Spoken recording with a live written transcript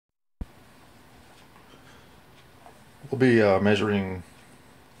We'll be measuring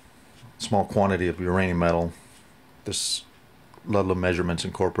a small quantity of uranium metal. This Ludlum Measurements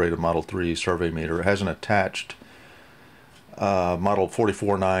Incorporated Model 3 survey meter. It has an attached Model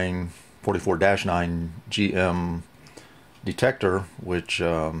 44-9 GM detector, which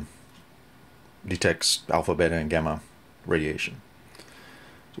detects alpha, beta, and gamma radiation.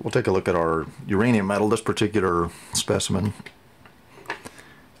 So we'll take a look at our uranium metal. This particular specimen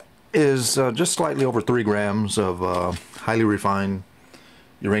is just slightly over 3 grams of highly refined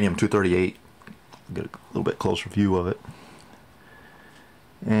uranium-238. Get a little bit closer view of it.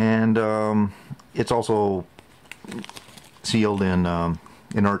 And it's also sealed in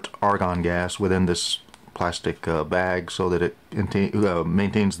inert argon gas within this plastic bag so that it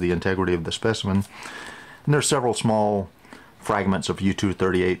maintains the integrity of the specimen. And there's several small fragments of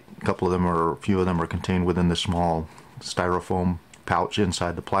U-238. A few of them are contained within this small styrofoam pouch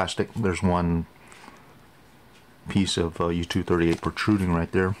inside the plastic. There's one piece of U-238 protruding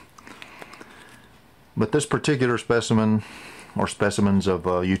right there. But this particular specimen, or specimens of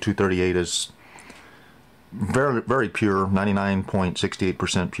U-238, is very, very pure,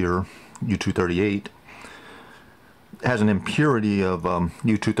 99.68% pure U-238. It has an impurity of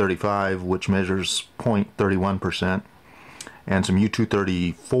U-235, which measures 0.31%, and some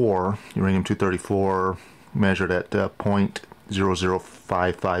U-234, uranium-234, measured at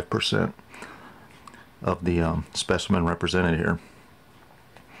 0.0055% of the specimen represented here.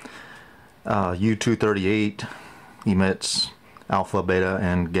 U-238 emits alpha, beta,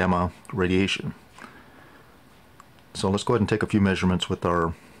 and gamma radiation. So let's go ahead and take a few measurements with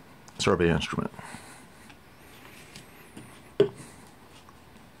our survey instrument.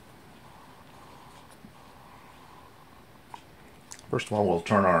 First of all, we'll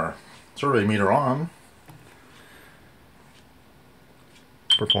turn our survey meter on,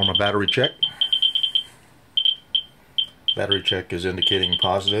 perform a battery check. Battery check is indicating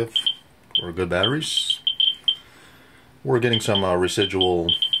positive or good batteries. We're getting some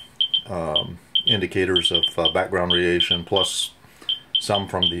residual indicators of background radiation, plus some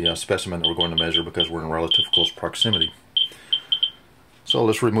from the specimen that we're going to measure because we're in relative close proximity. So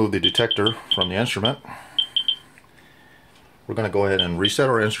let's remove the detector from the instrument. We're going to go ahead and reset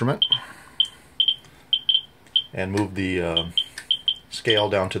our instrument and move the scale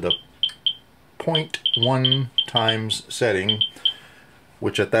down to the 0.1 times setting,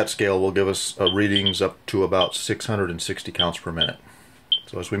 which at that scale will give us readings up to about 660 counts per minute.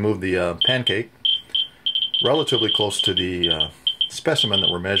 So as we move the pancake relatively close to the specimen that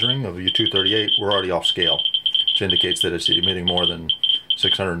we're measuring of U-238, we're already off scale, which indicates that it's emitting more than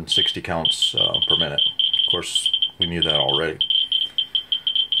 660 counts per minute. Of course, we knew that already.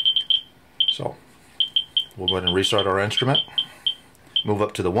 So we'll go ahead and restart our instrument, move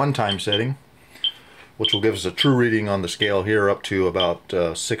up to the 1 time setting, which will give us a true reading on the scale here up to about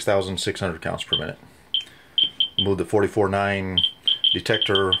 6,600 counts per minute. Move the 44-9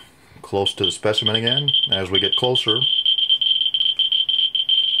 detector close to the specimen again. As we get closer,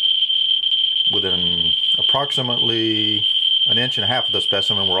 within approximately 1.5 inches of the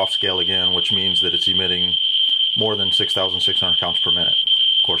specimen, we're off scale again, which means that it's emitting more than 6,600 counts per minute.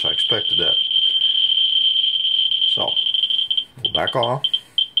 Of course, I expected that. So we'll back off,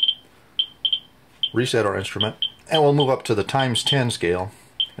 reset our instrument, and we'll move up to the times 10 scale.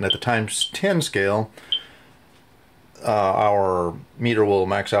 And at the times 10 scale, our meter will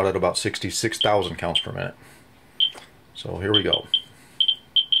max out at about 66,000 counts per minute. So here we go.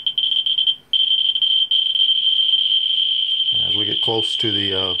 And as we get close to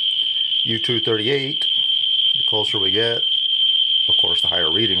the U-238, the closer we get, of course, the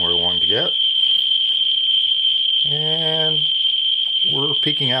higher reading we're going to get. And we're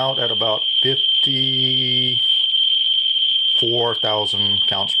peaking out at about 54,000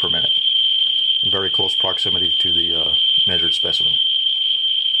 counts per minute, in very close proximity to the measured specimen.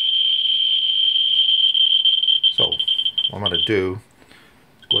 So what I'm going to do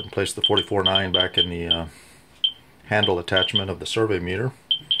is go ahead and place the 44-9 back in the handle attachment of the survey meter,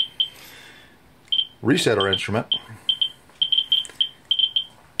 reset our instrument,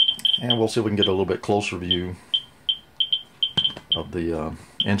 and we'll see if we can get a little bit closer view of the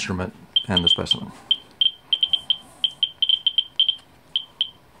instrument and the specimen.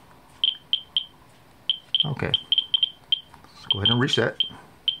 Okay, let's go ahead and reset. You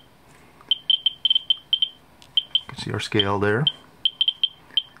can see our scale there.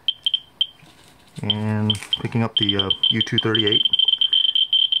 And picking up the U-238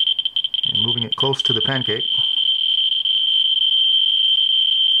 and moving it close to the pancake.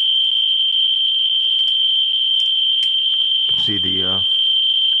 You can see the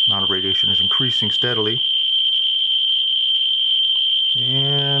amount of radiation is increasing steadily.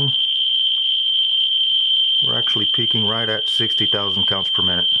 And we're actually peaking right at 60,000 counts per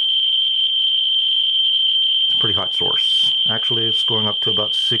minute. It's a pretty hot source. Actually, it's going up to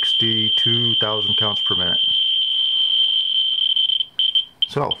about 62,000 counts per minute.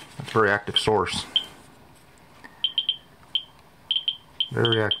 So, that's a very active source.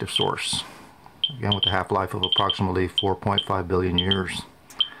 Very active source. Again, with a half-life of approximately 4.5 billion years.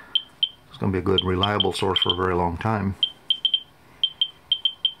 It's going to be a good, reliable source for a very long time.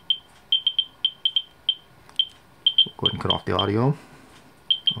 Go ahead and cut off the audio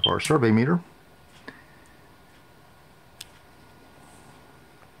of our survey meter.